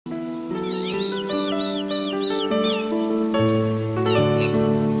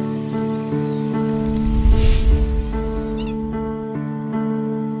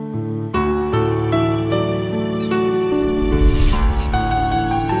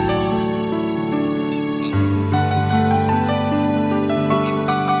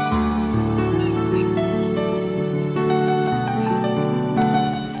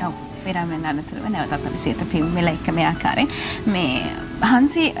සියත පියුම් වෙලා එක මේ ආකාරයෙන් මේ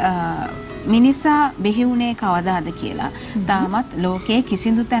හංසි මිනිසා බිහි වුණේ කවදාද කියලා තාමත් ලෝකයේ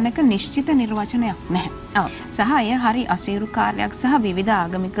කිසිදු තැනක නිශ්චිත නිර්වචනයක් නැහැ. සහ එය හරි අසීරු කාර්යයක් සහ විවිධ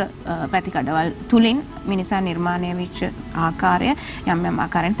ආගමික පැතිකඩවල් තුලින් මිනිසා නිර්මාණය වෙච්ච ආකාරය යම් යම්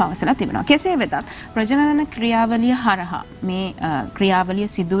ආකාරයෙන් පවසලා තිබෙනවා. කෙසේ වෙතත් ප්‍රජනන ක්‍රියාවලිය හරහා මේ ක්‍රියාවලිය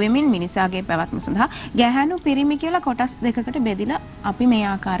සිදු වෙමින් මිනිසාගේ පැවැත්ම සඳහා ගැහැණු පිරිමි කියලා කොටස් දෙකකට බෙදිලා අපි මේ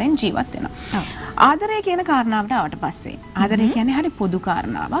ආකාරයෙන් ජීවත් වෙනවා. ආදරය කියන කාරණාවට ආවට පස්සේ ආදරය කියන්නේ හරි පොදු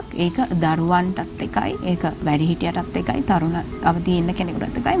කාරණාවක්. ඒක දරුවන්ටත් එකයි, ඒක වැඩිහිටියටත් එකයි, තරුණ අවදී ඉන්න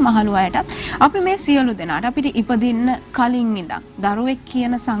කෙනෙකුටත් එකයි, මහලු අයටත්. අපි මේ සියලු දෙනාට අපිට ඉපදින්න කලින් ඉඳන් දරුවෙක්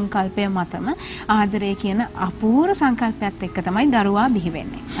කියන සංකල්පය මතම ආදරය කියන අපූර්ව සංකල්පයත් එක්ක තමයි දරුවා බිහි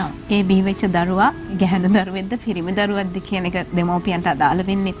වෙන්නේ. ඒ බිහි වෙච්ච දරුවා ගැහැණු දරුවෙක්ද පිරිමි දරුවෙක්ද කියන එක දෙමව්පියන්ට අදාළ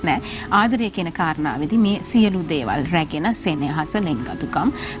වෙන්නේ නැහැ. ආදරය කියන කාරණාවේදී මේ සියලු දේවල් රැගෙන සෙනෙහස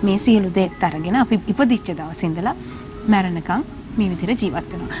ලෙන්ගතුකම් මේ සියලු දේත් අරගෙන අපි ඉපදිච්ච දවසේ ඉඳලා මැරෙනකන් මේ විදිහට ජීවත්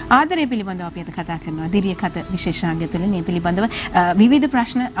වෙනවා. ආදරය පිළිබඳව අපි අද කතා කරනවා. දිරියකත විශේෂාංගය තුළ මේ පිළිබඳව විවිධ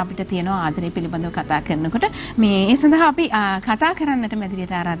ප්‍රශ්න අපිට තියෙනවා ආදරය පිළිබඳව කතා කරනකොට. මේ ඒ සඳහා අපි කතා කරන්නට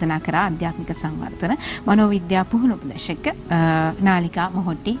මැදිරියට ආරාධනා කරා ආධ්‍යාත්මික සංවර්ධන මනෝවිද්‍යා පුහුණු උපදේශක නාලිකා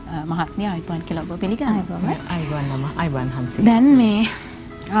මොහොට්ටි මහත්මිය අයිබෝන් කියලා ඔබ පිළිගන්නවා. අයිබෝන් නම අයිබෝන් හංසි. දැන් මේ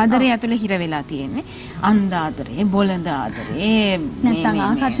ආදරය ඇතුලේ හිර වෙලා තියෙන්නේ අන්ධ ආදරේ, බොළඳ ආදරේ, නැත්නම්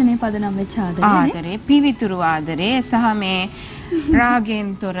ආකර්ෂණීය පදනම් වෙච්ච ආදරේ, පිවිතුරු ආදරේ සහ මේ රාගෙන්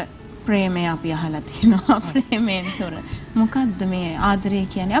තොර ප්‍රේමය අපි අහලා තියෙනවා. ප්‍රේමයෙන් තොර මොකද්ද මේ ආදරය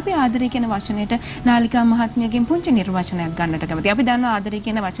කියන්නේ? අපි ආදරය කියන වචනයට නාලිකා මහත්මියගෙන් පුංචි නිර්වචනයක් ගන්නට කැමතියි. අපි දන්නවා ආදරය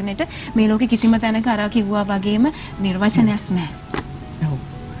කියන වචනයට මේ ලෝකේ කිසිම තැනක අර කිව්වා වගේම නිර්වචනයක් නැහැ.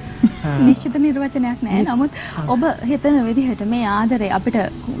 නිශ්චිත නිර්වචනයක් නැහැ. නමුත් ඔබ හිතන විදිහට මේ ආදරය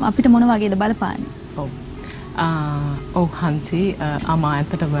අපිට මොන වගේද බලපාන්නේ? ඔව් හංසි අමා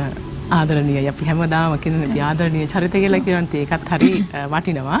ඇත්තටම ආදරණීයයි. අපි හැමදාම කියන්නේ ආදරණීය චරිත කියලා කියනත් ඒකත් හරි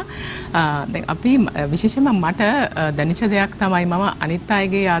වටිනවා. දැන් අපි විශේෂයෙන්ම මට දැනෙච්ච දෙයක් තමයි මම අනිත්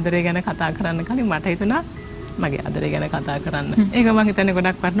අයගේ ආදරය ගැන කතා කරන්න කලින් මට හිතුණා මගේ ආදරය ගැන කතා කරන්න. ඒක මම හිතන්නේ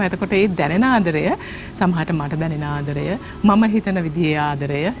ගොඩක් වටිනවා. එතකොට ඒ දැනෙන ආදරය සමහරට මට දැනෙන ආදරය, මම හිතන විදිහේ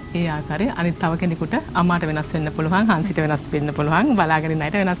ආදරය, ඒ ආකාරය අනිත් තව කෙනෙකුට අම්මාට වෙනස් වෙන්න පුළුවන්, හංසිට වෙනස් වෙන්න පුළුවන්, බලාගෙන ඉන්න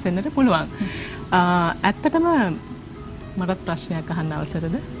අයට වෙනස් වෙන්නට පුළුවන්. ඇත්තටම මට ප්‍රශ්නයක් අහන්න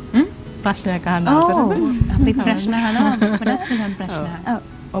අවසරද? ප්‍රශ්නයක් අහන්න අවසරද? අපි ප්‍රශ්න අහනවා අපිට ප්‍රශ්න.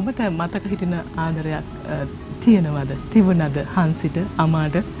 ඔබට මතක හිටින ආදරයක් තියෙනවද? තිබුණද හංසිට,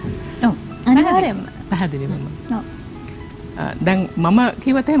 අම්මාට? ඔව්. අනිවාර්යයෙන්ම. පැහැදිලිවම. දැන් මම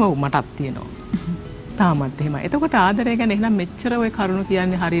කිව්වත් එහෙම ඔව් මටත් තියෙනවා. තාමත් එහෙමයි. එතකොට ආදරය ගැන එහෙනම් මෙච්චර ඔය කරුණු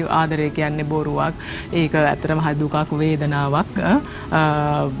කියන්නේ හරි ආදරය කියන්නේ බොරුවක්. ඒක ඇත්තටම හරි දුකක් වේදනාවක්.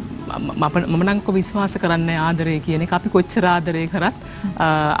 මම නම් විශ්වාස කරන්නේ ආදරය කියන එක අපි කොච්චර ආදරය කරත්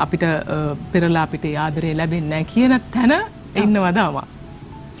අපිට පෙරලා අපිට ආදරය ලැබෙන්නේ නැහැ කියන තැන ඉන්නවද ආවා?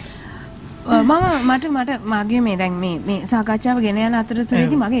 මට මගේ මේ දැන් මේ සාකච්ඡාව ගෙන යන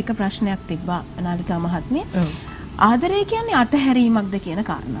අතරතුරේදී මගේ එක ප්‍රශ්නයක් තිබ්බා නාලිකා මහත්මිය. ආදරය කියන්නේ අතහැරීමක්ද කියන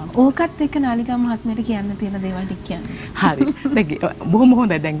කාරණාව. ඕකත් එක්ක නාලිකා මහත්මියට කියන්න තියෙන දේවල් ටික කියන්න. හරි. දැන් බොහොම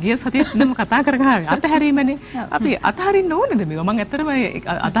හොඳයි. දැන් ගිය සතියේත් නම් කතා කරගහාවේ අතහැරීමනේ. අපි අතහරින්න ඕනේද මේක? මම ඇත්තටම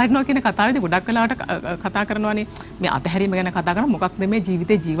අතහරිනවා කියන කතාවේදී ගොඩක් වෙලාවට කතා කරනවානේ මේ අතහැරීම ගැන කතා කරන මොකක්ද මේ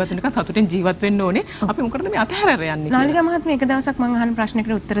ජීවිතේ ජීවත් වෙනකන් සතුටින් ජීවත් වෙන්න ඕනේ. අපි මොකටද මේ අතහැරලා යන්නේ? නාලිකා මහත්මිය එක දවසක් මම අහන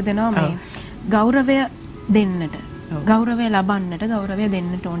ප්‍රශ්නයකට උත්තර දෙනවා මේ ගෞරවය දෙන්නට. ගෞරවය ලබන්නට ගෞරවය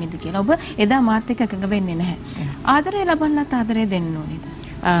දෙන්නට ඕනේද කියලා. ඔබ එදා මාත් එක්ක එකඟ වෙන්නේ නැහැ. ආදරය ලබන්නත් ආදරය දෙන්න ඕනේද?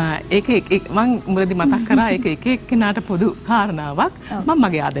 ඒක මම මුලදී මතක් කරා ඒක එක එක්කෙනාට පොදු කාරණාවක්. මම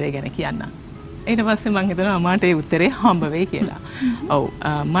මගේ ආදරය ගැන කියන්නම්. ඊට පස්සේ මම හිතනවා මාට ඒ උත්තරේ හම්බ වෙයි කියලා. ඔව්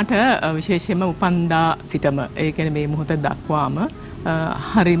මට විශේෂයෙන්ම උපන්දා සිටම ඒ කියන්නේ මේ මොහොත දක්වාම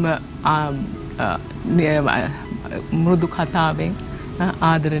හරිම මෘදු කතාවෙන්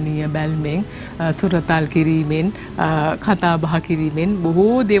ආදරණීය බැල්මෙන් සුරතල් කිරීමෙන් කතා බහ කිරීමෙන්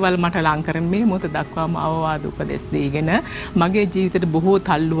බොහෝ දේවල් මට ලං කරමින් මේ මොහොත දක්වාම අවවාද උපදෙස් දීගෙන මගේ ජීවිතේට බොහෝ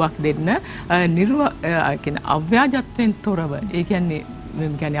තල්ලුවක් දෙන්න කියන්නේ අව්‍යාජත්වයෙන් තොරව ඒ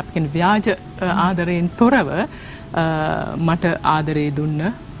කියන්නේ අපි කියන ව්‍යාජ ආදරයෙන් තොරව මට ආදරේ දුන්න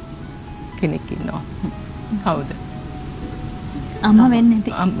කෙනෙක් ඉන්නවා. කවුද? අම්මා වෙන්නේ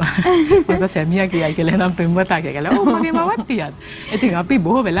නැති. මම සැමියා කියයි කියලා නම් පෙම්වතා කියලා. ඔව් මගේ මවත් තියත්. ඉතින් අපි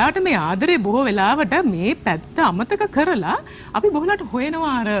බොහෝ වෙලාවට මේ ආදරේ බොහෝ වෙලාවට මේ පැත්ත අමතක කරලා අපි බොහෝ වෙලාවට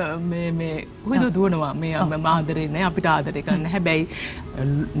හොයනවා අර මේ කොහෙද දුවනවා මේ ආදරේ නැහැ අපිට ආදරේ කරන්න. හැබැයි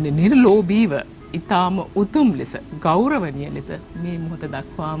නිර්ලෝභීව ඊටාම උතුම් ලෙස ගෞරවනීය ලෙස මේ මොහොත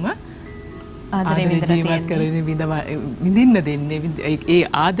දක්වාම ආදරේ ජීවත් කරගෙන විඳින්න දෙන්නේ ඒ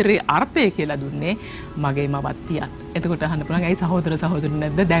ආදරේ අර්ථය කියලා දුන්නේ මගේ මවත් පියත්. එතකොට අහන්න පුළුවන් ඇයි සහෝදර සහෝදරි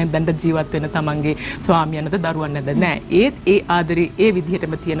නැද්ද? දැන් ජීවත් වෙන තමන්ගේ ස්වාමියා නැද්ද දරුවන් නැද්ද? නෑ. ඒ ආදරේ ඒ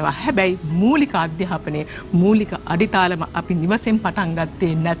විදිහටම තියෙනවා. හැබැයි මූලික අධ්‍යාපනයේ මූලික අඩිතාලම අපි නිවසෙන් පටන්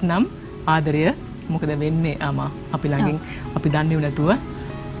ගත්තේ නැත්නම් ආදරය මොකද වෙන්නේ? අපි ළඟින් අපි දන්නේ නැතුව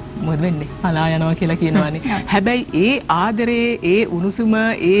මොකද වෙන්නේ? පලා යනවා කියලා කියනවානේ. හැබැයි ඒ ආදරේ, ඒ උණුසුම,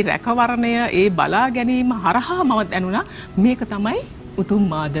 ඒ රැකවරණය, ඒ බලා ගැනීම හරහා මම දැනුණා මේක තමයි උතුම්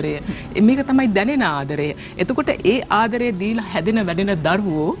ආදරය. මේක තමයි දැනෙන ආදරය. එතකොට ඒ ආදරය දීලා හැදෙන වැඩෙන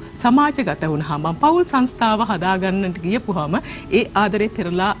දරුවෝ සමාජගත වුණාම පෞල් සංස්ථාව හදාගන්නට ගියපුවාම ඒ ආදරේ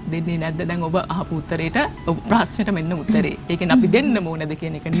පෙරලා දෙන්නේ නැද්ද? දැන් ඔබ අහපු උත්තරේට ප්‍රශ්නෙට මෙන්න උත්තරේ. ඒ කියන්නේ අපි දෙන්න ඕනද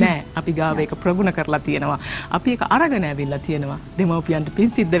කියන එක නෑ. අපි ගාව ඒක ප්‍රගුණ කරලා තියෙනවා. අපි ඒක අරගෙන ඇවිල්ලා තියෙනවා. දෙමව්පියන්ට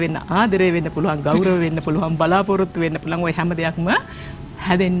පින් සිද්ධ වෙන්න, ආදරය වෙන්න පුළුවන්, ගෞරව වෙන්න පුළුවන්, බලාපොරොත්තු වෙන්න පුළුවන්. ওই හැම දෙයක්ම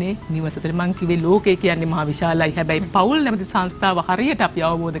හැදෙන්නේ නිවසට. මං කිව්වේ ලෝකය කියන්නේ මහා විශාලයි. හැබැයි පෞල් නැමැති සංස්ථාව හරියට අපි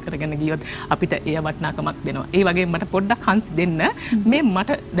අවබෝධ කරගෙන ගියොත් අපිට ඒ වටිනාකමක් දෙනවා. ඒ වගේම මට පොඩ්ඩක් හංස් දෙන්න මේ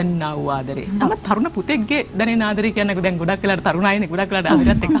මට දැනෙනා වූ ආදරේ. තම තරුණ පුතෙක්ගේ දැනෙන ආදරේ කියන්නේ දැන් ගොඩක් වෙලාට තරුණ අයනේ ගොඩක් වෙලාට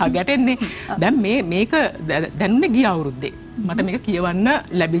ආදරයත් එක්ක ගැටෙන්නේ. දැන් මේක දැනුනේ ගිය අවුරුද්දේ. මට මේක කියවන්න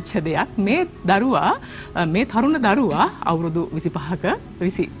ලැබිච්ච දෙයක්. මේ දරුවා මේ තරුණ දරුවා අවුරුදු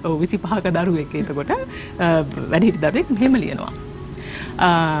 25ක දරුවෙක්. එතකොට වැඩිහිටි දරුවෙක් මෙහෙම ලියනවා.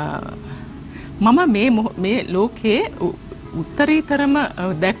 මම මේ ලෝකයේ උත්තරීතරම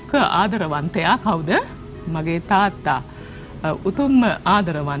දැක්ක ආදරවන්තයා කවුද? මගේ තාත්තා. උතුම්ම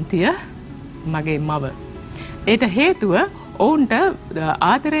ආදරවන්තිය මගේ මව. ඒට හේතුව ඔවුන්ට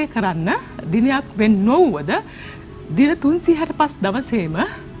ආදරය කරන්න දිනයක් වෙන් නොවුවද දින 365 දවසේම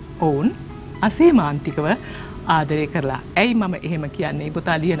ඔවුන් අසීමාන්තිකව ආදරය කරලා. ඇයි මම එහෙම කියන්නේ?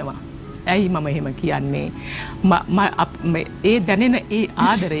 පුතා ලියනවා. ඇයි මම එහෙම කියන්නේ? ඒ දැනෙන ඒ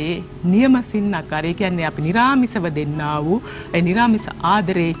ආදරයේ නියම සින්නක්කාරය කියන්නේ අපි නිරාමිසව දෙන්නා වූ ඒ නිරාමිස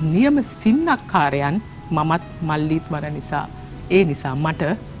ආදරයේ නියම සින්නක්කාරයන් මමත් මල්ලිත් වර නිසා. ඒ නිසා මට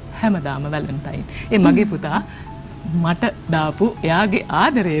හැමදාම වැලන්ටයින්. ඒ මගේ පුතා මට දාපු එයාගේ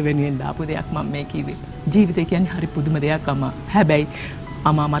ආදරය වෙනුවෙන් දාපු දෙයක් මම මේ කිව්වේ. ජීවිතය කියන්නේ හරි පුදුම දෙයක් අම්මා. හැබැයි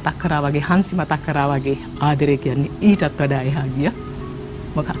අම්මා මතක් කරා වගේ, හංසි මතක් කරා වගේ ආදරය කියන්නේ ඊටත් වඩා එහා ගිය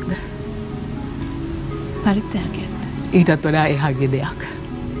මොකක්ද? පරිත්‍යාගයක්ද? ඊටත් වඩා එහා ගිය දෙයක්.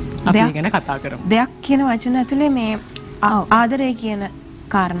 අපි ගැන කතා කරමු. දෙයක් කියන වචන ඇතුලේ මේ ආදරය කියන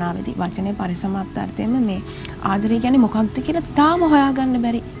කාරණාවේදී වචනේ පරිසමාප්තාර්ථයෙන්ම මේ ආදරය කියන්නේ මොකක්ද කියලා තාම හොයාගන්න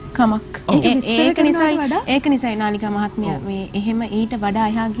බැරි කමක්. ඒක නිසායි නාලිකා මහත්මිය මේ එහෙම ඊට වඩා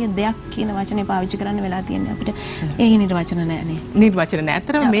එහා ගිය දෙයක් කියන වචනේ පාවිච්චි කරන්න වෙලා තියෙන්නේ අපිට. ඒ නිර්වචන නෑනේ. නිර්වචන නෑ.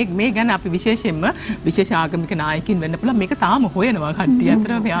 අතරම මේ ගැන අපි විශේෂයෙන්ම විශේෂ ආගමික නායකින් වෙන්න පුළුවන්. මේක තාම හොයනවා කට්ටිය.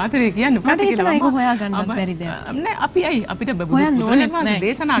 අතරම මේ ආදරය කියන්නේ මොකක්ද කියලා මම හොයාගන්නත් බැරි දෙයක්. නෑ අපි අපිට බුදුරජාණන්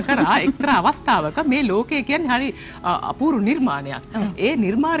දේශනා කරා එක්තරා අවස්ථාවක මේ ලෝකය කියන්නේ හරි අපූර්ව නිර්මාණයක්. ඒ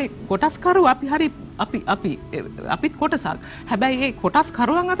නිර්මාණේ කොටස්කරු අපිත් කොටසක්. හැබැයි ඒ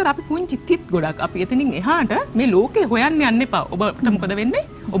කොටස්කරුවන් අතර අපි පුංචි තිත් ගොඩක්. අපි එතනින් එහාට මේ ලෝකේ හොයන්න යන්න එපා. ඔබට මොකද වෙන්නේ?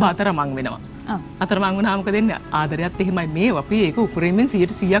 ඔබ අතරමං වෙනවා. අතරමං වුණාම මොකද වෙන්නේ? ආදරයත් එහෙමයි. මේ අපි ඒක උපරිමයෙන්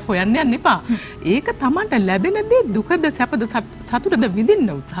 100%ක් හොයන්න යන්න එපා. ඒක Tamanට ලැබෙන දේ දුකද සැපද සතුටද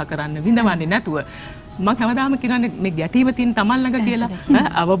විඳින්න උත්සාහ කරන්න. විඳවන්නේ නැතුව. මම හැමදාම කියන්නේ මේ ගැටීම තියෙන Taman ළඟ කියලා.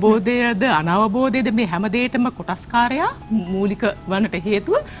 අවබෝධයද අනවබෝධයද මේ හැම දෙයකම කොටස්කාරයා මූලික වන්නට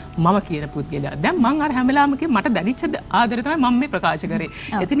හේතුව මම කියන පුද්ගලයා. දැන් මම අර හැමලාම මට දැනෙච්ච ආදරය තමයි මම මේ ප්‍රකාශ කරේ.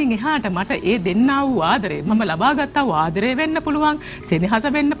 එතනින් එහාට මට ඒ දෙන්නා වූ ආදරය මම ලබා ගත්තා වූ ආදරය වෙන්න පුළුවන්, සෙනෙහස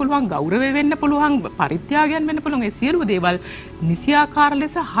වෙන්න පුළුවන්, ගෞරවය වෙන්න පුළුවන්, පරිත්‍යාගයන් වෙන්න පුළුවන්. ඒ සියලු දේවල් නිසියාකාර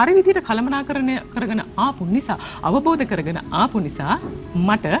ලෙස හරි විදිහට කළමනාකරණය කරගෙන ආපු නිසා, අවබෝධ කරගෙන ආපු නිසා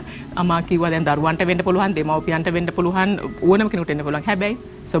මට අමා කිව්වා දැන් දරුවන්ට වෙන්න පුළුවන්, දෙමව්පියන්ට වෙන්න පුළුවන්, ඕනම කෙනෙකුට වෙන්න පුළුවන්. හැබැයි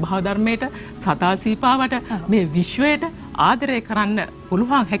ස්වභාව ධර්මයට, සතා සීපාවට, මේ විශ්වයට ආදරය කරන්න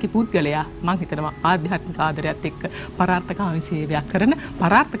පුළුවන් හැකි පුද්ගලයා මම හිතනවා ආධ්‍යාත්මික ආදරයත් එක්ක පරාර්ථකාමී සේවයක් කරන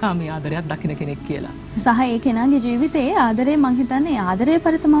පරාර්ථකාමී ආදරයක් දකින්න කෙනෙක් කියලා. සහ ඒ කෙනාගේ ජීවිතයේ ආදරය මම හිතන්නේ ආදරයේ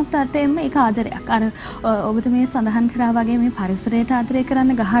පරිසමාප්තාර්ථයෙන්ම ඒක ආදරයක්. අර ඔබතුමිය සඳහන් කරා වගේ මේ පරිසරයට ආදරය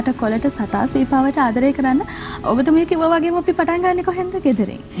කරන්න, ගහට කොළට සතා සීපාවට ආදරය කරන්න ඔබතුමිය කිව්වා වගේම අපි පටන් ගන්නේ කොහෙන්ද?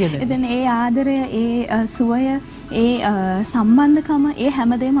 ගෙදරින්. එතන ඒ ආදරය, ඒ සුවය, ඒ සම්බන්ධකම, ඒ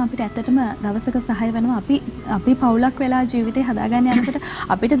හැමදේම අපිට ඇත්තටම දවසක සහාය වෙනවා. අපි පවුලක් වෙලා ජීවිතේ හදාගන්න යනකොට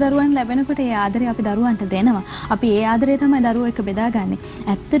අපිට දරුවන් ලැබෙනකොට ඒ ආදරය අපි දරුවන්ට දෙනවා. අපි ඒ ආදරය තමයි දරුවෝ එක්ක බෙදාගන්නේ.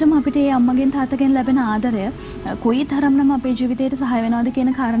 ඇත්තටම අපිට ඒ අම්මගෙන් තාත්තගෙන් ලැබෙන ආදරය කොයි තරම්නම් අපේ ජීවිතේට සහාය වෙනවද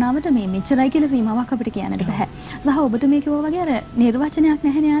කියන කාරණාවට මේ මෙච්චරයි කියලා සීමාවක් අපිට කියන්නට බෑ. සහ ඔබතුමිය කිව්වා වගේ අර නිර්වචනයක්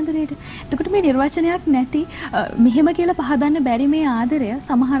නැහැනේ ආදරේට. එතකොට මේ නිර්වචනයක් නැති මෙහෙම කියලා පහදන්න බැරි මේ ආදරය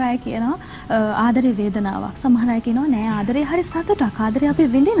සමහර අය කියනවා ආදරේ වේදනාවක්. සමහර අය කියනවා නෑ ආදරේ හරි සතුටක්. ආදරේ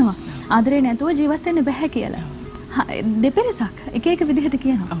අපි විඳිනවා. ආදරේ නැතුව ජීවත් වෙන්න බෑ කියලා. දෙපිරිසක් එක එක විදිහට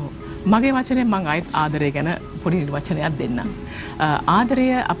කියනවා. මගේ වචනේ මම ආයෙත් ආදරය ගැන පොඩි වචනයක් දෙන්නම්. ආදරය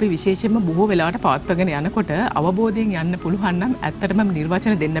අපි විශේෂයෙන්ම බොහෝ වෙලාවට පවත්වාගෙන යනකොට අවබෝධයෙන් යන්න පුළුවන් නම් ඇත්තටම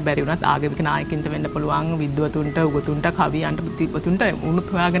නිර්වචන දෙන්න බැරි වුණත් ආගමික නායකින්ට වෙන්න පුළුවන්, විද්වතුන්ට, උගතුන්ට, කවියන්ට, බුද්ධිපතුන්ට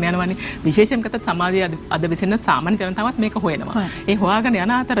උණුත් හොයාගෙන යනවනේ. විශේෂයෙන්ම කත සමාජයේ අද වෙසෙන සාමාන්‍ය ජනතාවත් මේක හොයනවා. ඒ හොයාගෙන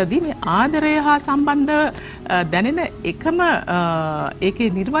යන අතරදී මේ ආදරය හා සම්බන්ධ දැනෙන එකම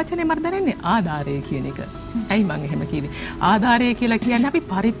ඒකේ නිර්වචනය මට දැනෙන්නේ ආධාරය කියන එක. ඇයි මම එහෙම කිව්වේ? ආධාරය කියලා කියන්නේ අපි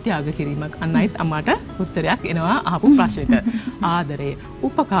පරිත්‍යාග කිරීමක්. අන්න අයිත් අම්මාට උත්තරයක් එනවා අහපු ප්‍රශ්නෙට. ආදරය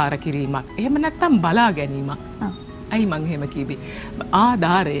උපකාර කිරීමක්. එහෙම නැත්නම් බලා ගැනීමක්. ඇයි මම එහෙම කිව්වේ?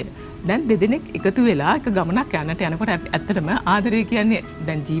 ආධාරය දැන් දෙදෙනෙක් එකතු වෙලා එක ගමනක් යනකොට ඇත්තටම ආදරය කියන්නේ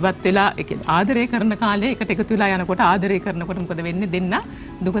දැන් ජීවත් වෙලා ඒ කියන්නේ ආදරය කරන කාලේ එකට එකතු වෙලා යනකොට ආදරය කරනකොට මොකද වෙන්නේ? දෙන්න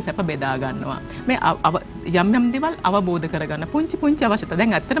දුක සැප බෙදා ගන්නවා. මේ යම් යම් දේවල් අවබෝධ කරගන්න පුංචි පුංචි අවශ්‍යතා.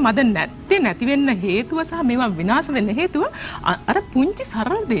 දැන් ඇත්තටම අද නැති වෙන්න හේතුව සහ මේවා විනාශ වෙන්න හේතුව අර පුංචි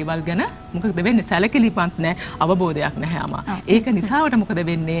සරල දේවල් ගැන මොකද වෙන්නේ? සැලකිලිපත් නැහැ, අවබෝධයක් නැහැ අමා. ඒක නිසාවට මොකද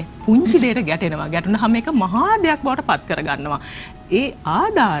වෙන්නේ? පුංචි දෙයට ගැටෙනවා. ගැටුනහම ඒක මහා දෙයක් බවට පත් කරගන්නවා. ඒ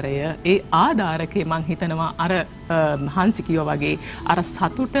ආධාරය ඒ ආධාරකේ මං හිතනවා අර හංසි කියෝ වගේ අර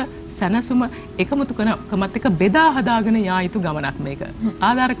සතුට සැනසුම එකමුතු කමත් එක බෙදා හදාගෙන යා යුතු ගමනක් මේක.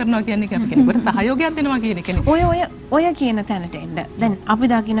 ආධාර කරනවා කියන්නේ අපි කෙනෙකුට සහයෝගයක් දෙනවා කියන එකනේ. ඔය කියන තැනට එන්න. දැන්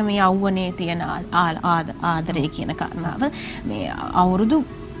අපි දකින මේ යෞවනයේ තියෙන ආදරය කියන කාරණාව මේ අවුරුදු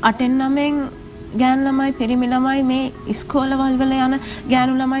 8 9 ගෑනු ළමයි පිරිමි ළමයි මේ ඉස්කෝලවල වල යන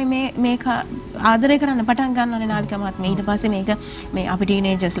ගෑනු ළමයි මේක ආදරය කරන්න පටන් ගන්නවනේ නාලිකා මහත්මිය. ඊට පස්සේ මේක මේ අපි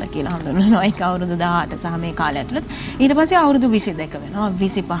ටීනේජර්ස්ලා කියලා හඳුන්වනවා. ඒක අවුරුදු 18 සහ මේ කාලය ඇතුළත. ඊට පස්සේ අවුරුදු 22 වෙනවා,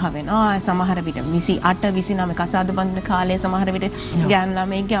 25 වෙනවා, සමහර විට 28 29 කසාද බඳින කාලේ සමහර විට ගෑනු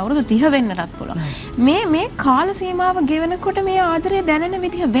ළමයිගේ අවුරුදු 30 වෙන්නටත් පුළුවන්. මේ කාල සීමාව ගෙවනකොට මේ ආදරය දැනෙන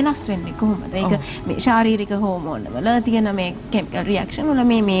විදිහ වෙනස් වෙන්නේ කොහොමද? ඒක මේ ශාරීරික හෝමෝන වල තියෙන මේ කෙමිකල් රියැක්ෂන් වල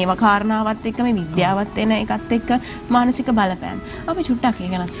මේවා කාරණාවත් එක්ක මේ විද්‍යාවත් එන එකත් එක්ක මානසික බලපෑම්. අපි චුට්ටක්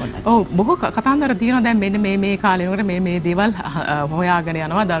ඒක ගැනත් පොඩ්ඩක්. ඔව් බොහෝ කතාන්දර තියෙනවා දැන් මෙන්න මේ කාලේ වෙනකොට මේ දේවල් හොයාගෙන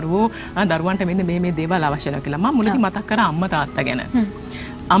යනවා දරුවන්ට මෙන්න මේ දේවල් අවශ්‍ය නැහැ කියලා. මම මුලදී මතක් කරා අම්මා තාත්තා ගැන.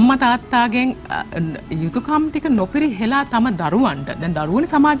 අම්මා තාත්තාගෙන් යුතුයකම් ටික නොපිරිහෙලා තම දරුවන්ට දැන්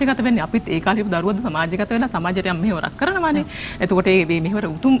දරුවනේ සමාජගත වෙන්නේ අපිත් ඒ කාලේ දරුවද සමාජගත වෙලා සමාජයට යම් මෙහෙවරක් කරනවානේ. එතකොට මේ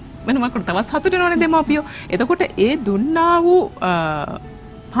මෙහෙවර උතුම් වෙනවකට තවත් සතුට වෙනවනේ දෙමාපියෝ. එතකොට ඒ දුන්නා වූ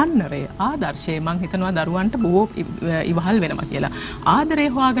පන්නරේ ආදර්ශය මං හිතනවා දරුවන්ට බොහෝ ඉවහල් වෙනවා කියලා. ආදරේ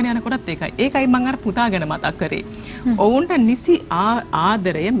හොයාගෙන යනකොටත් ඒකයි මං අර පුතා ගැන මතක් කරේ. ඔවුන්ට නිසි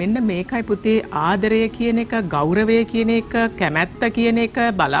ආදරය මෙන්න මේකයි පුතේ ආදරය කියන එක, ගෞරවය කියන එක, කැමැත්ත කියන එක,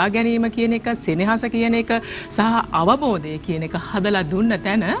 බලා ගැනීම කියන එක, සෙනෙහස කියන එක සහ අවබෝධය කියන එක හදලා දුන්න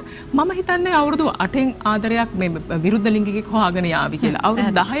තැන මම හිතන්නේ අවුරුදු 8න් ආදරයක් මේ විරුද්ධ ලිංගිකෙක් හොයාගෙන යාවි කියලා.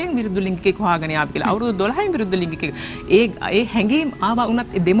 අවුරුදු 10න් විරුද්ධ ලිංගිකෙක් හොයාගෙන යාවි කියලා. අවුරුදු 12න් විරුද්ධ ලිංගිකෙක් ඒ හැඟීම් ආවා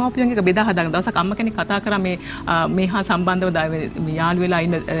උනත් දෙමාපියන් එක බෙදා හදාගන්න. දවසක් අම්ම කෙනෙක් කතා කරා මේ හා සම්බන්ධව යාළු වෙලා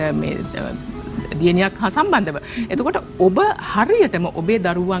ඉන්න මේ දියණියක් හා සම්බන්ධව. එතකොට ඔබ හරියටම ඔබේ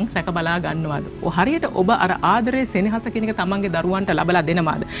දරුවන් රැක බලා ගන්නවද? හරියට ඔබ අර ආදරයේ සෙනෙහස කියන එක තමන්ගේ දරුවන්ට ලබලා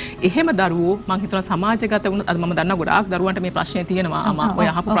දෙනවද? එහෙම දරුවෝ මම හිතනවා සමාජගත වුණත් අද මම දන්නා ගොඩාක් දරුවන්ට මේ ප්‍රශ්නේ තියෙනවා. අම්මා ඔය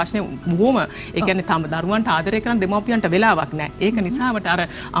අහපු ප්‍රශ්නේ බොහොම ඒ කියන්නේ තම දරුවන්ට ආදරය කරන දෙමාපියන්ට වෙලාවක් නැහැ. ඒක නිසාවට අර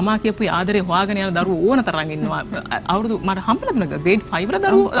අම්මා කියපු ආදරේ හොයාගෙන යන දරුවෝ ඕන තරම් ඉන්නවා. අවුරුදු මට හම්බෙලා දුන්නා ග්‍රේඩ් 5 වල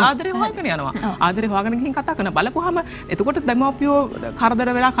දරුවෝ ආදරේ හොයාගෙන යනවා. ආදරේ හොයාගෙන ගිහින් කතා කරන බලපුවාම එතකොට දෙමාපියෝ කරදර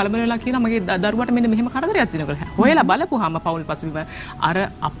වෙලා කලබල වෙලා කියනවා මගේ දරුවට මෙන්න මෙහෙම කරදරයක් තියෙනවා. හොයලා බලපුවාම පවුල් පසුබිම අර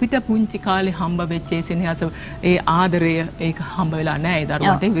අපිට පුංචි කාලේ හම්බ වෙච්ච ඒ සෙනෙහස ඒ ආදරය ඒක හම්බ වෙලා නැහැ. ඒ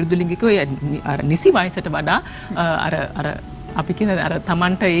දරුවන්ට විරුද්ධ ලිංගිකෝ අර නිසි වයසට වඩා අර අපි කියන අර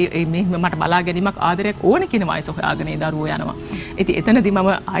Tamanට මේ මට බලා ගැනීමක් ආදරයක් ඕන කියන වයස හොයාගෙන ඒ දරුවෝ යනවා. ඉතින් එතනදී මම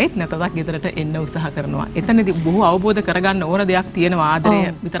ආයෙත් නැතතක් ගෙදරට එන්න උත්සාහ කරනවා. එතනදී බොහෝ අවබෝධ කරගන්න ඕන දෙයක් තියෙනවා. ආදරය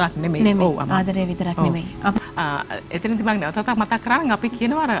විතරක් නෙමෙයි. ඔව් ආදරය විතරක් නෙමෙයි. එතනදී මම නැවතත් මතක් කරානම් අපි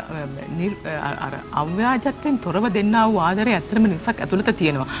කියනවා අර අව්‍යාජත්වයෙන් තොරව දෙන්නා වූ ආදරය ඇත්තටම නිසක් ඇතුළත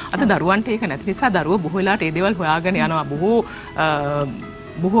තියෙනවා. අද දරුවන්ට ඒක නැති නිසා දරුවෝ බොහෝ වෙලාවට ඒ දේවල් හොයාගෙන යනවා.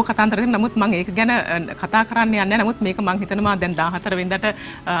 බොහෝ කතාන්තර දෙන්න. නමුත් මම ඒක ගැන කතා කරන්න යන්නේ නැහැ. නමුත් මේක මම හිතනවා දැන් 14 වෙනිදාට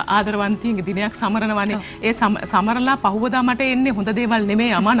ආදරවන්තියන්ගේ දිනයක් සමරනවානේ. ඒ සමරලා පහුවදා මට එන්නේ හොඳ දේවල්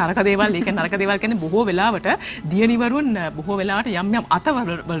නෙමෙයි අමා නරක දේවල්. ඒක නරක දේවල් කියන්නේ බොහෝ වෙලාවට දියණිවරුන් බොහෝ වෙලාවට යම්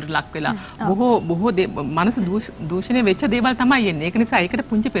අතවලට ලක් වෙලා බොහෝ මනස දූෂණය වෙච්ච දේවල් තමයි එන්නේ. ඒක නිසා ඒකට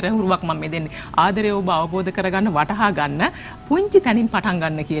පුංචි පෙරහුරුවක් මම මේ දෙන්නේ. ආදරය ඔබ අවබෝධ කරගන්න වටහා ගන්න පුංචි තැනින් පටන්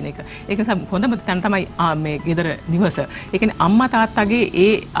ගන්න කියන එක. ඒක නිසා හොඳම තැන තමයි මේ ගෙදර නිවස. ඒ කියන්නේ අම්මා තාත්තගේ ඒ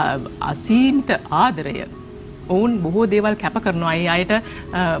අසීමිත ආදරය ඔවුන් බොහෝ දේවල් කැප කරනවා. ඒ අයට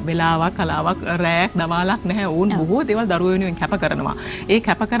වෙලාවක් කලාවක් රැයක් දවාලක් නැහැ. ඔවුන් බොහෝ දේවල් දරුවෝ වෙනුවෙන් කැප කරනවා. ඒ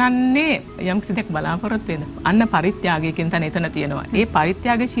කැප කරන්නේ යම් කිසි දෙයක් බලාපොරොත්තු වෙන. අන්න පරිත්‍යාගයකින් තමයි එතන තියෙනවා. ඒ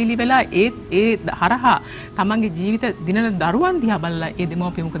පරිත්‍යාගශීලී වෙලා ඒ හරහා තමන්ගේ ජීවිත දිනන දරුවන් දිහා බලලා ඒ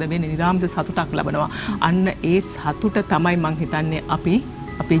දෙමව්පිය මොකද වෙන්නේ? නිරාමස සතුටක් ලබනවා. අන්න ඒ සතුට තමයි මං හිතන්නේ අපි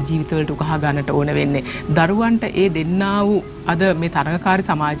අපේ ජීවිතවලට උකහා ගන්නට ඕන වෙන්නේ. දරුවන්ට ඒ දෙන්නා වූ අද මේ තරඟකාරී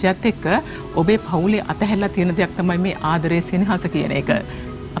සමාජයත් එක්ක ඔබේ පවුලේ අතහැරලා තියෙන දෙයක් තමයි මේ ආදරයේ සෙනෙහස කියන එක.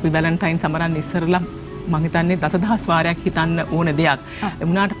 අපි වැලන්ටයින් සමරන්න ඉස්සරලා මං හිතන්නේ දසදහස් වාරයක් හිතන්න ඕන දෙයක්. ඒ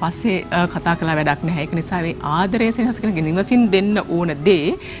වුණාට පස්සේ කතා කළා වැඩක් නැහැ. ඒක නිසා මේ ආදරයේ සෙනෙහස කියන නිවසින් දෙන්න ඕන දේ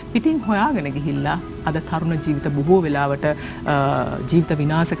පිටින් හොයාගෙන ගිහිල්ලා අද තරුණ ජීවිත බොහෝ වෙලාවට ජීවිත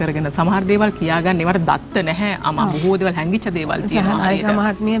විනාශ කරගෙන සමහර දේවල් කියාගන්න ඒවට දත්ත නැහැ. අමා බොහෝ දේවල් හැංගිච්ච දේවල් තියෙනවා. ඒක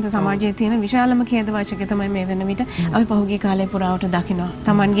මහත්මිය සමාජයේ තියෙන විශාලම ඛේද වාචකය තමයි මේ වෙන විට අපි පහුගිය කාලේ පුරාවට දකිනවා.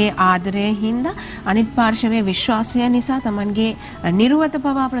 Tamanගේ ආදරයේ හින්දා අනිත් පාර්ශවයේ විශ්වාසය නිසා Tamanගේ නිර්වත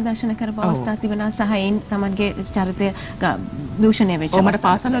පවා ප්‍රදර්ශන කරපු අවස්ථා තිබෙනවා සහ ඒ Tamanගේ චරිතය දූෂණය වෙච්ච මට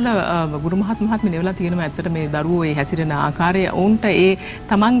පාසල්වල ගුරු මහත්මිය නෙවලා තියෙනවා. ඇත්තට මේ දරුවෝ ඒ හැසිරෙන ආකාරය උන්ට ඒ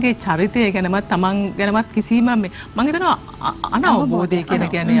තමන්ගේ චරිතය ගැනමත් තමන් ගැනමත් කිසිම මම හිතනවා අනවබෝධය කියලා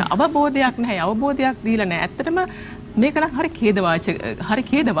කියන්නේ අවබෝධයක් නැහැ. අවබෝධයක් දීලා නැහැ. ඇත්තටම මේක නම් හරි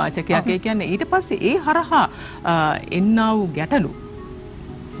ඛේද වාචකයක්. ඒ කියන්නේ ඊට පස්සේ ඒ හරහා එන්නා වූ ගැටලු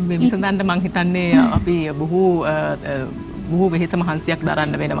මේ විසඳන්න මම හිතන්නේ අපි බොහෝ වෙහෙස මහන්සියක්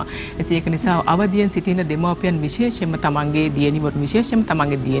දරන්න වෙනවා. ඒක නිසා අවදියෙන් සිටින දෙමව්පියන් විශේෂයෙන්ම තමන්ගේ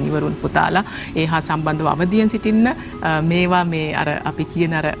දියණිවරුන් පුතාලා ඒ හා සම්බන්ධව අවදියෙන් සිටින්න මේවා මේ අර අපි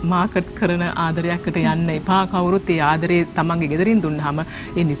කියන අර මාකට් කරන ආදරයකට යන්න එපා. කවුරුත් ඒ ආදරේ තමන්ගේ ගෙදරින් දුන්නාම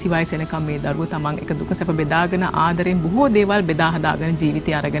ඒ නිසි වයස එනකම් මේ දරුවෝ තමන් එක දුක සැප බෙදාගෙන ආදරෙන් බොහෝ දේවල් බෙදා හදාගෙන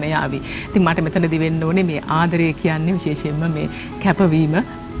ජීවිතය අරගෙන යාවි. ඉතින් මට මෙතනදී වෙන්න ඕනේ මේ ආදරය කියන්නේ විශේෂයෙන්ම මේ කැපවීම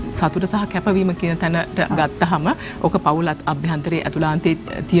සතුට සහ කැපවීම කියන තැනට ගත්තහම ඔක පවුලත් අභ්‍යන්තරයේ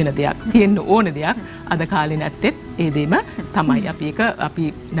ඇතුළාන්තයේ තියෙන්න ඕන දෙයක්. අද කාලේ නැත්තේ ඒ දෙම තමයි. අපි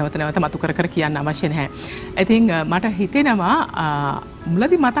නැවත මතු කර කියන්න අවශ්‍ය නැහැ. ඉතින් මට හිතෙනවා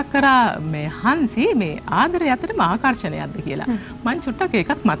මුලදී මතක් කරා මේ හංසි මේ ආදරය අතරම ආකර්ෂණයක්ද කියලා. මම චුට්ටක්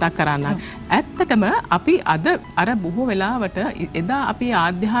ඒකත් මතක් කරන්නම්. ඇත්තටම අපි අද අර බොහෝ වෙලාවට එදා අපි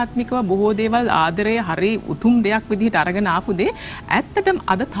ආධ්‍යාත්මිකව බොහෝ දේවල් ආදරය හරි උතුම් දෙයක් විදිහට අරගෙන ආපු දේ ඇත්තටම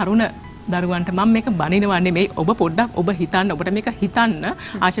අද තරුණ දරුවන්ට මම මේක බනිනවා නෙමෙයි. ඔබ පොඩ්ඩක් ඔබ හිතන්න. ඔබට මේක හිතන්න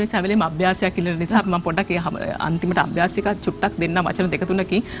ආශාවෙන් සැවලේම අභ්‍යාසයක් ඉල්ලන නිසා මම පොඩ්ඩක් ඒ අන්තිමට අභ්‍යාසික චුට්ටක් දෙන්න වචන දෙක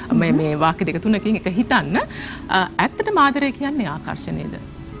තුනකින් මේ වාක්‍ය දෙක තුනකින් එක හිතන්න. ඇත්තටම ආදරය කියන්නේ ආකර්ෂණයද?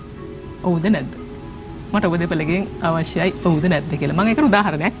 ඔව්ද නැද්ද? මට ඔබ දෙපළගෙන් අවශ්‍යයි ඔව්ද නැද්ද කියලා. මම ඒකට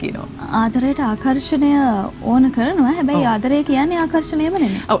උදාහරණයක් කියනවා. ආදරයට ආකර්ෂණය ඕන කරනවා. හැබැයි ආදරය කියන්නේ ආකර්ෂණයම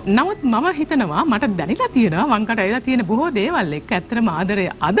නෙමෙයි. ඔව්. නමුත් මම හිතනවා මට දැනিলা තියෙනවා වංකට ඇවිල්ලා තියෙන බොහෝ දේවල් එක්ක ඇත්තටම ආදරය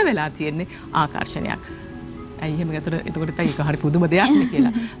අද වෙලා තියෙන්නේ ආකර්ෂණයක්. ඇයි එහෙම ගතට එතකොට ඒක හරි පුදුම දෙයක් නේ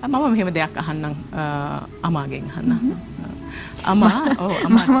කියලා. මම මෙහෙම දෙයක් අහන්නම් අමාගෙන් අහන්නම්. අමා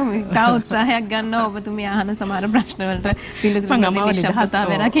තව උත්සාහයක් ගන්නවා ඔබතුමිය අහන සමහර ප්‍රශ්න වලට පිළිතුරු දෙන්න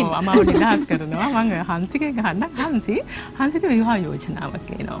නිශ්ශබ්දතාවය රකින්න. අමාව නිදහස් කරනවා. මම හංසිගේ ගහන්න හංසිට විවාහ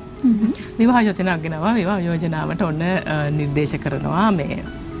යෝජනාවක් එනවා. විවාහ යෝජනාවක් ගෙනවා. විවාහ යෝජනාවට ඔන්න නිර්දේශ කරනවා මේ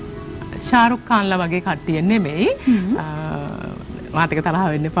ශාරුක් ඛාන්ලා වගේ කට්ටිය නෙමෙයි. මාතක තරහ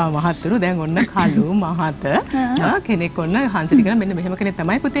වෙන්න එපා මහත්තුරු. දැන් ඔන්න කළු මහත කෙනෙක් ඔන්න හංසිට කියන මෙන්න මෙහෙම කෙනෙක්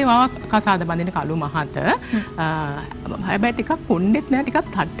තමයි පුතේ වාව කසාද බඳින කළු මහත. හැබැයි ටිකක් කොණ්ඩෙත් නෑ ටිකක්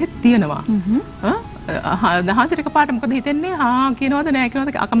තට්ටෙත් තියෙනවා. හංසිට එකපාරට මොකද හිතෙන්නේ? කියනවද නෑ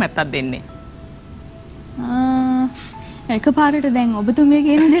කියනවද අකමැත්තක් දෙන්නේ? එකපාරට දැන් ඔබතුමිය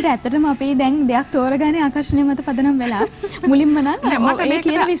කියන විදිහට ඇත්තටම අපි දැන් දෙයක් තෝරගන්නේ ආකර්ෂණය මත පදනම් වෙලා මුලින්ම නම් ඒ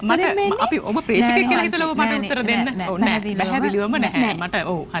කියන විස්තරෙන් මේ අපි ඔබ ප්‍රේක්ෂකෙක් කියලා හිතලා ඔබ මට උත්තර දෙන්න. ඔව් නෑ පැහැදිලිවම නැහැ. මට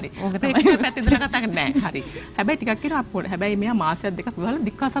ඔව් හරි. ප්‍රේක්ෂක පැත්තේ ඉඳලා කතා කරන්නේ නෑ. හරි. හැබැයි ටිකක් කියනවා අප්පෝඩ. හැබැයි මෙයා මාසයක් දෙකක් විවාහල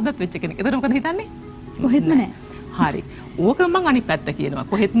දික්කාසද්දත් වෙච්ච කෙනෙක්. එතකොට මොකද හිතන්නේ? කොහෙත්ම නෑ. හරි. ඕක මම අනිත් පැත්ත කියනවා.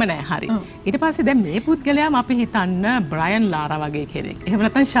 කොහෙත්ම නෑ. හරි. ඊට පස්සේ දැන් මේ පුද්ගලයාම අපි හිතන්න බ්‍රයන් ලාරා වගේ කෙනෙක්. එහෙම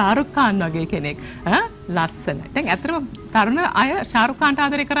නැත්නම් ශාරුක් ඛාන් වගේ කෙනෙක්. ලස්සන. දැන් ඇත්තටම තරුණ අය ශාරුක් ඛාන්ට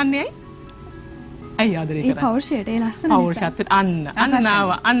ආදරය කරන්නේ ඇයි ආදරය කරන්නේ? ඒ පෞරුෂයට ඒ ලස්සන පෞරුෂත්වයට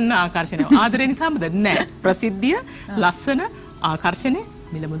අන්න ආකර්ෂණය. ආදරය නිසාමද? නෑ. ප්‍රසිද්ධිය, ලස්සන, ආකර්ෂණය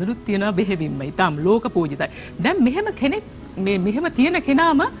මිල මුදලුත් තියෙනවා බෙහෙවින්ම. ඊටම ලෝක පූජිතයි. දැන් මෙහෙම කෙනෙක් මෙහෙම තියෙන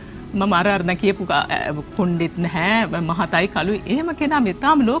කෙනාම මම අර කියපු කොණ්ඩෙත් නැහැ මහතයි කළුයි එහෙම කෙනා මේ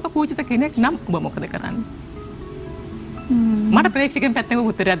තාම ලෝක පූජිත කෙනෙක් නම් ඔබ මොකද කරන්නේ? මට ප්‍රේක්ෂකයන් පැත්තෙන්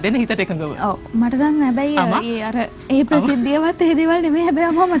උත්තරයක් දෙන්න හිතට එකඟව. ඔව් මට නම් හැබැයි ඒ ප්‍රසිද්ධියවත් ඒ දේවල් නෙමෙයි හැබැයි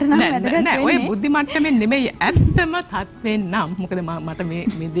අම්මා මට නම් වැදගත් වෙන්නේ. නෑ ඔය බුද්ධි මට්ටමින් නෙමෙයි ඇත්තම තත්ත්වෙන් නම් මොකද මට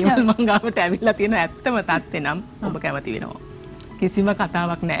මේ දේවල් මං ගාවට ඇවිල්ලා තියෙන ඇත්තම තත්ත්වෙ නම් ඔබ කැමති වෙනවා. කිසිම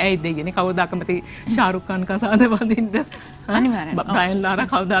කතාවක් නැහැ. ඇයි දෙයනේ කවුද අකමැති ශාරුක් ખાන් කසාද වදින්න? අනිවාර්යයෙන්. බ්‍රයන් ලාරා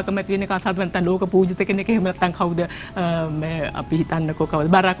කවුද අකමැති වෙන්නේ කසාද වදින්න? නැත්නම් ලෝක පූජිත කෙනෙක් එහෙම නැත්නම් කවුද අපි හිතන්නකෝ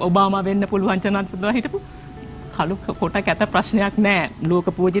කවුද බරක් ඔබාමා වෙන්න පුළුවන් ජනාධිපතිතුමා හිටපු කළු කොට කැත ප්‍රශ්නයක් නෑ. ලෝක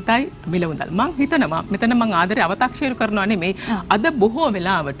පූජිතයි මිල මුදල්. මං හිතනවා මෙතන මං ආදරේ අව탁ෂේරු කරනවා නෙමෙයි. අද බොහෝ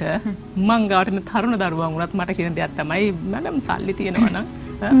වෙලාවට මං ගාවට තරුණ දරුවන් උනත් මට කියන දෙයක් තමයි මඩම් සල්ලි තියෙනවා නම්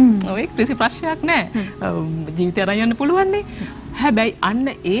ඔය කිසි ප්‍රශ්නයක් නෑ. ජීවිතය අරන් යන්න පුළුවන් නේ. හැබැයි අන්න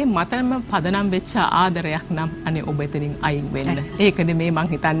ඒ මතම පදනම් වෙච්ච ආදරයක් නම් අනේ ඔබ එතනින් අයින් වෙන්න. ඒකනේ මේ මං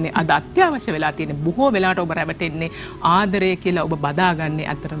හිතන්නේ අද අත්‍යවශ්‍ය වෙලා තියෙන බොහෝ වෙලාවට ඔබ රැවටෙන්නේ ආදරය කියලා ඔබ බදාගන්නේ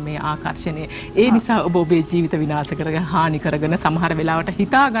අතර මේ ආකර්ෂණය. ඒ නිසා ඔබ ඔබේ ජීවිත විනාශ කරගෙන හානි කරගෙන සමහර වෙලාවට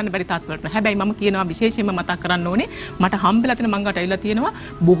හිතා ගන්න බැරි තත්ත්වවලට. හැබැයි මම කියනවා විශේෂයෙන්ම මතක් කරන්න ඕනේ මට හම්බෙලා තියෙන මංගට ඇවිල්ලා තියෙනවා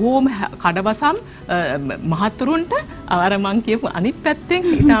බොහෝම කඩවසම් මහතුරුන්ට අර මං කියපු අනිත් පැත්තෙන්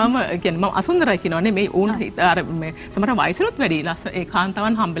ඊටාම කියන්නේ මම අසුන්දරයි කියනවානේ මේ ඕන අර මේ සමහර වයසලුත් වැඩි ඒ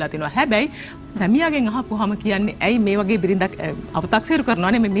කාන්තාවන් හම්බෙලා තිනවා. හැබැයි සැමියාගෙන් අහපුවාම කියන්නේ ඇයි මේ වගේ බිරිඳක් අව탁සීරු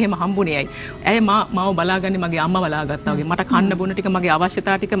කරනවනේ මෙහෙම හම්බුනේ ඇයි? ඇයි මාව බලාගන්නේ මගේ අම්මා බලාගත්තා වගේ. මට කන්න බොන්න ටික මගේ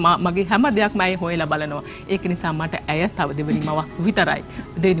අවශ්‍යතා ටික මගේ හැම දෙයක්ම ඇයි හොයලා බලනවා. ඒක නිසා මට ඇය තව දෙවෙනි මවක් විතරයි.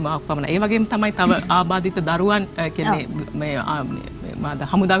 දෙවෙනි මවක් පමණයි. ඒ වගේම තමයි තව ආබාධිත දරුවන් කියන්නේ මේ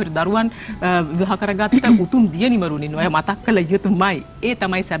හමුදාවට දරුවන් විවාහ කරගත්ත උතුම් දියණිවරුන් ඉන්නවා. ඒ මතක් කළ යුතුමයි. ඒ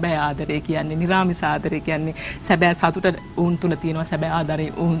තමයි සැබෑ ආදරය කියන්නේ. නිරාමිස ආදරය කියන්නේ සැබෑ සතුට උන් තුල තියෙනවා. සැබෑ ආදරය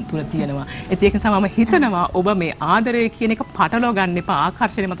උන් තුල තියෙනවා. ඒක නිසා මම හිතනවා ඔබ මේ ආදරය කියන එක පටලව ගන්න එපා.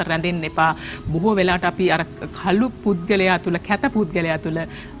 ආකර්ෂණය මත රැඳෙන්න එපා. බොහෝ වෙලාවට අපි අර කළු පුද්ගලයා තුල කැත පුද්ගලයා තුල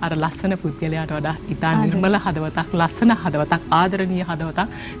අර ලස්සන පුද්ගලයාට වඩා ඉතා නිර්මල හදවතක්, ලස්සන හදවතක්, ආදරණීය හදවතක්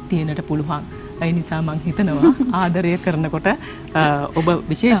තියෙන්නට පුළුවන්. ඒ නිසා මම හිතනවා ආදරය කරනකොට ඔබ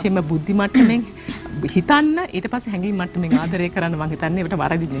විශේෂයෙන්ම බුද්ධි මට්ටමින් හිතන්න ඊට පස්සේ හැඟීම් මට්ටමින් ආදරය කරන්න මම හිතන්නේ ඒකට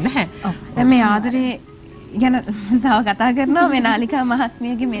වරදින්නේ නැහැ. ඔව්. දැන් මේ ආදරේ ගැන තව කතා කරනවා මේ නාලිකා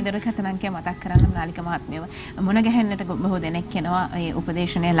මහත්මියගේ මේ දුරකථන අංකය මතක් කරන්න නාලිකා මහත්මියව මුණ ගැහෙන්නට බොහෝ දෙනෙක් යනවා ඒ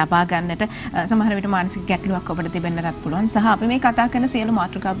උපදේශනය ලබා ගන්නට සමහර විට මානසික ගැටලුවක් ඔබට තිබෙන්නත් පුළුවන් සහ අපි මේ කතා කරන සියලු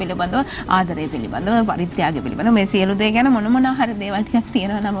මාතෘකා පිළිබඳව ආදරය පිළිබඳව පරිත්‍යාගය පිළිබඳව මේ සියලු දේ ගැන මොන හරි දේවල් ටිකක්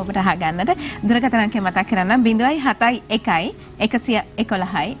තියෙනවා නම් ඔබට අහගන්නට දුරකථන අංකය මතක් කරන්න 071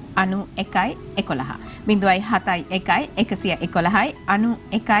 111 91 11 071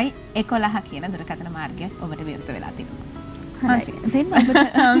 111 91 කියන දුරකථන මාර්ගය ඔබට විවෘත වෙලා තිබෙනවා. දැන් ඔබට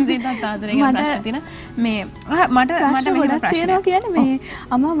හම්සිතත් ආදරේ ගැන ප්‍රශ්න තියෙන මේ මට මෙහෙම ප්‍රශ්නයක් කියන්නේ මේ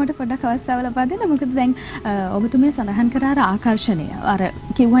අම්මා මට පොඩ්ඩක් අවස්ථාව ලබා දෙන්න. මොකද දැන් ඔබතුමිය සඳහන් කරා ආකර්ෂණය. අර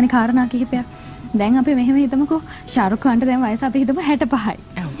කිව්වනේ කාරණා කිහිපයක්. දැන් අපි මෙහෙම හිතමුකෝ ශාරුක් ඛාන්ට දැන් වයස අපි හිතමු 65යි.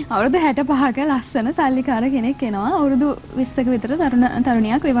 අවුරුදු 65ක ලස්සන සල්ලිකාර කෙනෙක් එනවා අවුරුදු 20ක විතර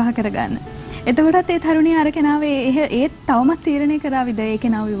තරුණියක් විවාහ කරගන්න. එතකොටත් ඒ තරුණිය අර කෙනාව ඒ තවමත් තීරණය කරාවිද ඒ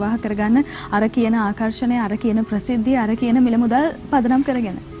කෙනාව විවාහ කරගන්න අර කියන ආකර්ෂණය අර කියන ප්‍රසිද්ධිය අර කියන මිල මුදල් පදනම්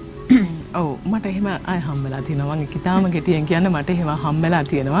කරගෙන. ඔව් මට එහෙම අය හම්බෙලා තියෙනවා. මම කිතාම ගෙටියෙන් කියන්නේ මට එහෙම හම්බෙලා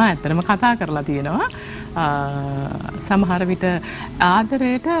තියෙනවා. ඇත්තටම කතා කරලා තියෙනවා. සමහර විට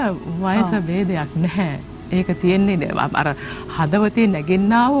ආදරයට වයස ભેදයක් නැහැ. ඒක තියෙන්නේ අර හදවතේ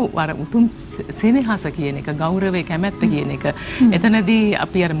නැගෙන්නා වූ අර උතුම් සෙනෙහස කියන එක, ගෞරවය, කැමැත්ත කියන එක. එතනදී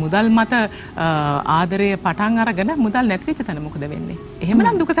අපි අර මුදල් මත ආදරය පටන් අරගෙන මුදල් නැති වෙච්ච තැන මොකද වෙන්නේ?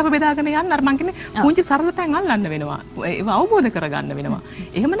 එහෙමනම් දුක සැප බෙදාගෙන යන්න අර මං කියන්නේ පුංචි සරල තැන් අල්ලන්න වෙනවා. ඒව අවබෝධ කරගන්න වෙනවා.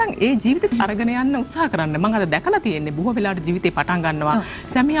 එහෙමනම් ඒ ජීවිතේ අරගෙන යන්න උත්සාහ කරන්න. මම අද දැකලා තියෙන්නේ බොහෝ වෙලාවට ජීවිතේ පටන් ගන්නවා.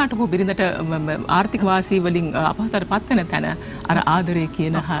 සැමියාට හෝ බිරිඳට ආර්ථික වාසී වලින් අපහසුතාවයටපත් වෙන තැන අර ආදරය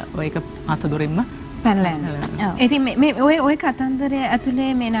කියන ඒක අසදොරින්ම පැනලා යනවා. ඉතින් මේ ඔය කතන්දරය ඇතුලේ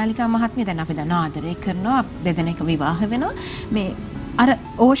මේ නාලිකා මහත්මිය දැන් අපි දන්නවා ආදරය කරනවා දෙදෙනෙක් විවාහ වෙනවා. මේ අර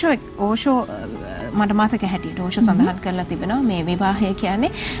ඕෂෝ මට මතක හැටියට ඕෂෝ සඳහන් කරලා තිබෙනවා මේ විවාහය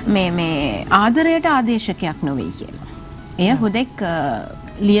කියන්නේ මේ ආදරයට ආදේශකයක් නෙවෙයි කියලා. එය හුදෙක්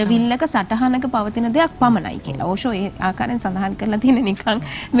ලියවිල්ලක සටහනක පවතින දෙයක් පමණයි කියලා. ඕෂෝ ඒ ආකාරයෙන් සඳහන් කරලා තියෙන නිකන්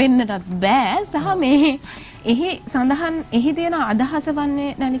වෙන්නටත් බෑ. සහ මේ එහි තියෙන අදහස වන්නේ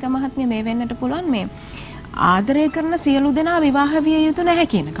නාලිකා මහත්මිය මේ වෙන්නට පුළුවන් මේ ආදරය කරන සියලු දෙනා විවාහ විය යුතු නැහැ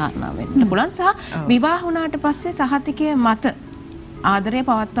කියන කාරණාව වෙන්නට පුළුවන්. සහ විවාහ වුණාට පස්සේ සහතිකයේ මත ආදරය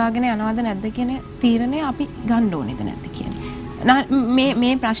පවත්වාගෙන යනවද නැද්ද කියන තීරණය අපි ගන්න ඕනේද නැද්ද කියන්නේ.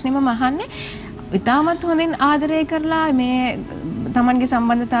 මේ ප්‍රශ්නේම අහන්නේ ඉතාමත් හොඳින් ආදරය කරලා මේ තමන්ගේ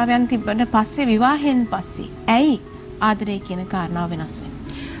සම්බන්ධතාවයන් තිබ්බට පස්සේ විවාහයෙන් පස්සේ ඇයි ආදරය කියන කාරණාව වෙනස් වෙන්නේ?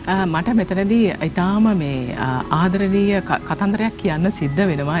 මට මෙතනදී ඊටාම මේ ආදරණීය කතන්දරයක් කියන්න සිද්ධ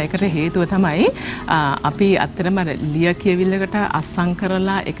වෙනවා. ඒකට හේතුව තමයි අපි අත්‍තරම ලිය කියවිල්ලකට අස්සම්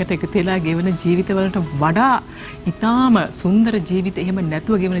කරලා එකට එකතු වෙලා ගෙවන ජීවිතවලට වඩා ඊටාම සුන්දර ජීවිත එහෙම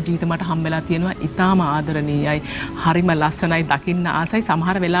නැතුව ගෙවන ජීවිත මට හම්බෙලා තියෙනවා. ඊටාම ආදරණීයයි, හරිම ලස්සනයි, දකින්න ආසයි.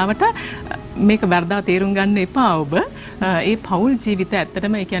 සමහර වෙලාවට මේක වර්ධා තේරුම් ගන්න එපා ඔබ. ඒ පෞල් ජීවිත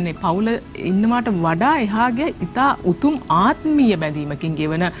ඇත්තටම ඒ කියන්නේ පෞල ඉන්නවට වඩා එහාගේ ඊටා උතුම් ආත්මීය බැඳීමකින්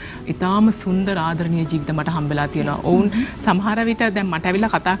ගෙවන ඊටාම සුන්දර ආදරණීය ජීවිත මට හම්බෙලා තියෙනවා. ඔවුන් සමහර විට දැන් මට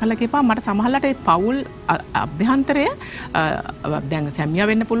ඇවිල්ලා කතා කරලා කියපා මට සමහරලාට ඒ පෞල් අභ්‍යන්තරය දැන් සැමියා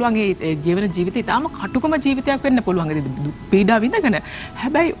වෙන්න පුළුවන් ඒ ජීවන ජීවිතය ඊටාම කටුකම ජීවිතයක් වෙන්න පුළුවන්. පීඩා විඳගෙන.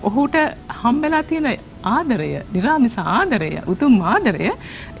 හැබැයි ඔහුට හම්බෙලා තියෙන ආදරය, නිරාමිස ආදරය, උතුම් ආදරය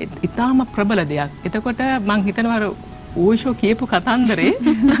ඊටාම ප්‍රබල දෙයක්. එතකොට මං හිතනවා ඕෂෝ කියපු කතන්දරේ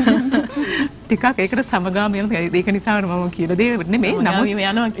ටිකක් ඒකට සමගාමී වෙනවා. ඒක නිසා මම කියලා දෙය නෙමෙයි. නමුත්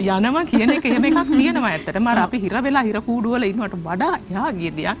යනවා කියන එක එහෙම එකක් තියෙනවා ඇත්තටම. අර අපි හිර වෙලා හිර කූඩු වල ඉන්නවට වඩා එහා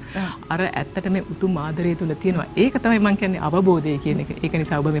ගිය දෙයක් අර ඇත්තට මේ උතුම් ආදරය තුල තියෙනවා. ඒක තමයි මම කියන්නේ අවබෝධය කියන එක. ඒක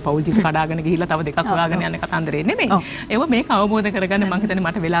නිසා ඔබ මේ පෞල් ජීවිත කඩාගෙන ගිහිල්ලා තව දෙකක් හොයාගෙන යන කතන්දරේ නෙමෙයි. ඒක මේක අවබෝධ කරගන්න මම හිතන්නේ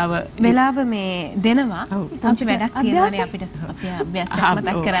මට වෙලාව මේ දෙනවා. පුංචි වැඩක් තියෙනවානේ අපිට. අපි අභ්‍යාසයක්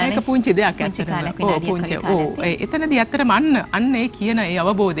මතක් කරන්නේ. ඒක පුංචි දෙයක් ඇත්තටම. එතනදී ඇත්තටම අන්න ඒ කියන ඒ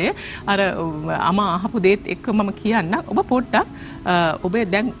අවබෝධය අර අමා අහපු දේත් එක්ක මම කියන්න ඔබ පොඩ්ඩක් ඔබේ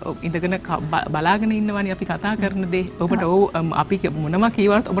දැන් ඉඳගෙන බලාගෙන ඉන්නවනේ අපි කතා කරන දේ ඔබට අපි මොනවා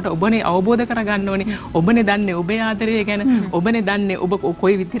කියවලත් ඔබට ඔබනේ අවබෝධ කරගන්න ඕනේ. ඔබනේ දන්නේ ඔබේ ආදරය ගැන, ඔබනේ දන්නේ ඔබ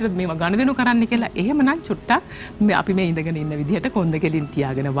කොයි විදිහට මේව ගනුදෙනු කරන්න කියලා. එහෙමනම් චුට්ටක් අපි මේ ඉඳගෙන ඉන්න විදිහට කොන්ද කෙලින්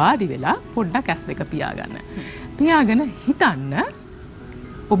තියාගෙන වාඩි වෙලා පොඩ්ඩක් ඇස් දෙක පියාගන්න. පියාගෙන හිතන්න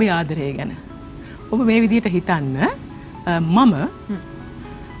ඔබේ ආදරය ගැන. ඔබ මේ විදිහට හිතන්න මම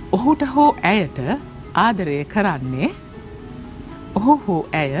ඔහුට හෝ ඇයට ආදරය කරන්නේ ඔහු හෝ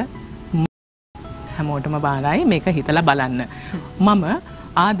ඇය හැමෝටම බාරයි මේක හිතලා බලන්න. මම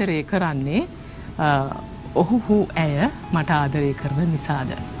ආදරය කරන්නේ ඔහු හෝ ඇය මට ආදරය කරන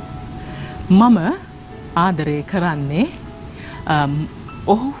නිසාද? මම ආදරය කරන්නේ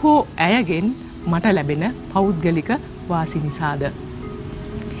ඔහු හෝ ඇයගෙන් මට ලැබෙන පෞද්ගලික වාසි නිසාද?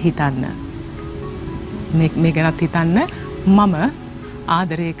 හිතන්න. මේ ගැනත් හිතන්න. මම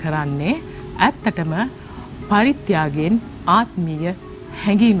ආදරය කරන්නේ ඇත්තටම පරිත්‍යාගයෙන් ආත්මීය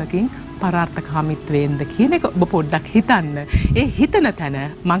හැඟීමකින් පරාර්ථකාමීත්වයෙන්ද කියන එක ඔබ පොඩ්ඩක් හිතන්න. ඒ හිතන තැන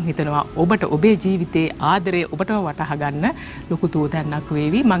මං හිතනවා ඔබට ඔබේ ජීවිතයේ ආදරය ඔබටම වටහා ගන්න ලොකු තෝතැන්නක්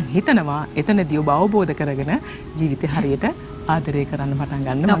වේවි. මං හිතනවා එතනදී ඔබ අවබෝධ කරගෙන ජීවිතය හරියට ආදරය කරන්න පටන්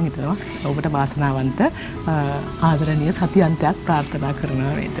ගන්න. මං හිතනවා ඔබට වාසනාවන්ත ආදරණීය සතියන්තයක් ප්‍රාර්ථනා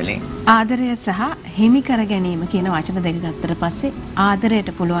කරනවා මේ තුලින්. ආදරය සහ හිමි කර ගැනීම කියන වචන දෙක ගත්තට පස්සේ ආදරයට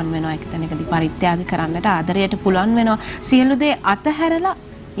පුළුවන් වෙනවා එක තැනකදී පරිත්‍යාග කරන්නට. ආදරයට පුළුවන් වෙනවා සියලු දේ අතහැරලා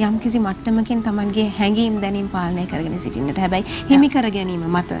යම් කිසි මට්ටමකින් Tamanගේ හැඟීම් දැනීම් පාලනය කරගෙන සිටින්නට. හැබැයි හිමි කර ගැනීම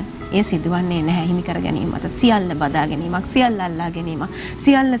මත එය සිදුවන්නේ නැහැ. හිමි කර ගැනීම මත සියල්ල බදා ගැනීමක්, සියල්ල අල්ලා ගැනීමක්,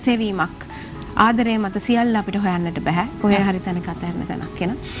 සියල්ල සෙවීමක්. ආදරය මත සියල්ල අපිට හොයන්නට බෑ. කොහේ හරි තැනක අතහැරන තැනක්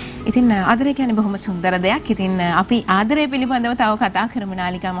එන. ඉතින් ආදරය කියන්නේ බොහොම සුන්දර දෙයක්. ඉතින් අපි ආදරය පිළිබඳව තව කතා කරමු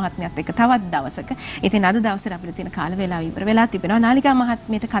නාලිකා මහත්මියත් එක්ක තවත් දවසක. ඉතින් අද දවසේ අපිට තියෙන කාල වේලාව ඉවර වෙලා තිබෙනවා. නාලිකා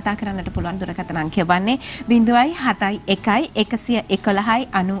මහත්මියට කතා කරන්නට පුළුවන් දුරකථන අංකය වන්නේ 071 111 91 11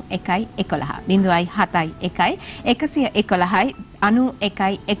 071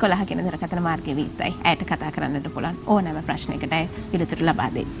 111 කියන දුරකථන මාර්ගයේ විතරයි ඇයට කතා කරන්නට පුළුවන් ඕනෑම ප්‍රශ්නයකට පිළිතුරු ලබා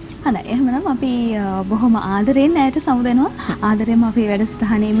දෙන්න. හරි එහෙනම් අපි බොහොම ආදරෙන් ඇයට සමුදෙනවා. ආදරෙන්ම අපි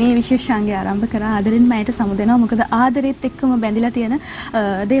වැඩසටහනේ මේ විශේෂාංගය ආරම්භ කරා. ආදරෙන්ම ඇයට සමුදෙනවා. මොකද ආදරෙත් එක්කම බැඳිලා තියෙන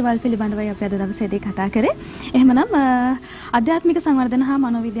දේවල් පිළිබඳවයි අපි අද දවසේදී කතා කරේ. එහෙමනම් ආධ්‍යාත්මික සංවර්ධන හා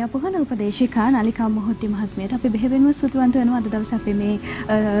මනෝවිද්‍යා පුහුණු උපදේශිකා නාලිකා මොහොට්ටි මහත්මියට අපි බෙහෙවින්ම ස්තුතිවන්ත වෙනවා. අද දවසේ අපි මේ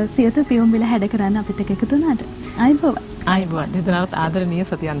සියත පියුම් විල හැඩ කරන්න අපිත් එක්ක එකතු වුණාට. ආයිබෝවන්. දෙදෙනාට ආදරණීය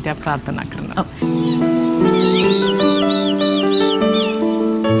සතියන්තයක් ප්‍රාර්ථනා කරනවා.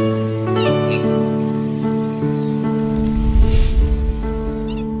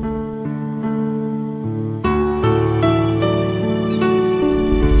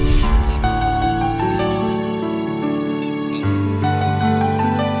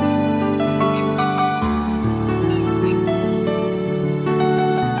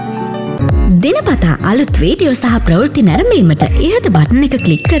 දිනපතා අලුත් වීඩියෝ සහ ප්‍රවෘත්ති නැරඹීමට ඉහත බටන් එක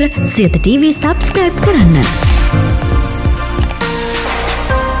ක්ලික් කර සියත TV subscribe කරන්න.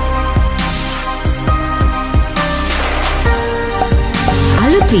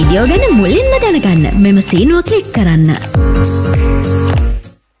 අලුත් වීඩියෝ ගැන මුලින්ම දැනගන්න මෙම සීනුව ක්ලික් කරන්න.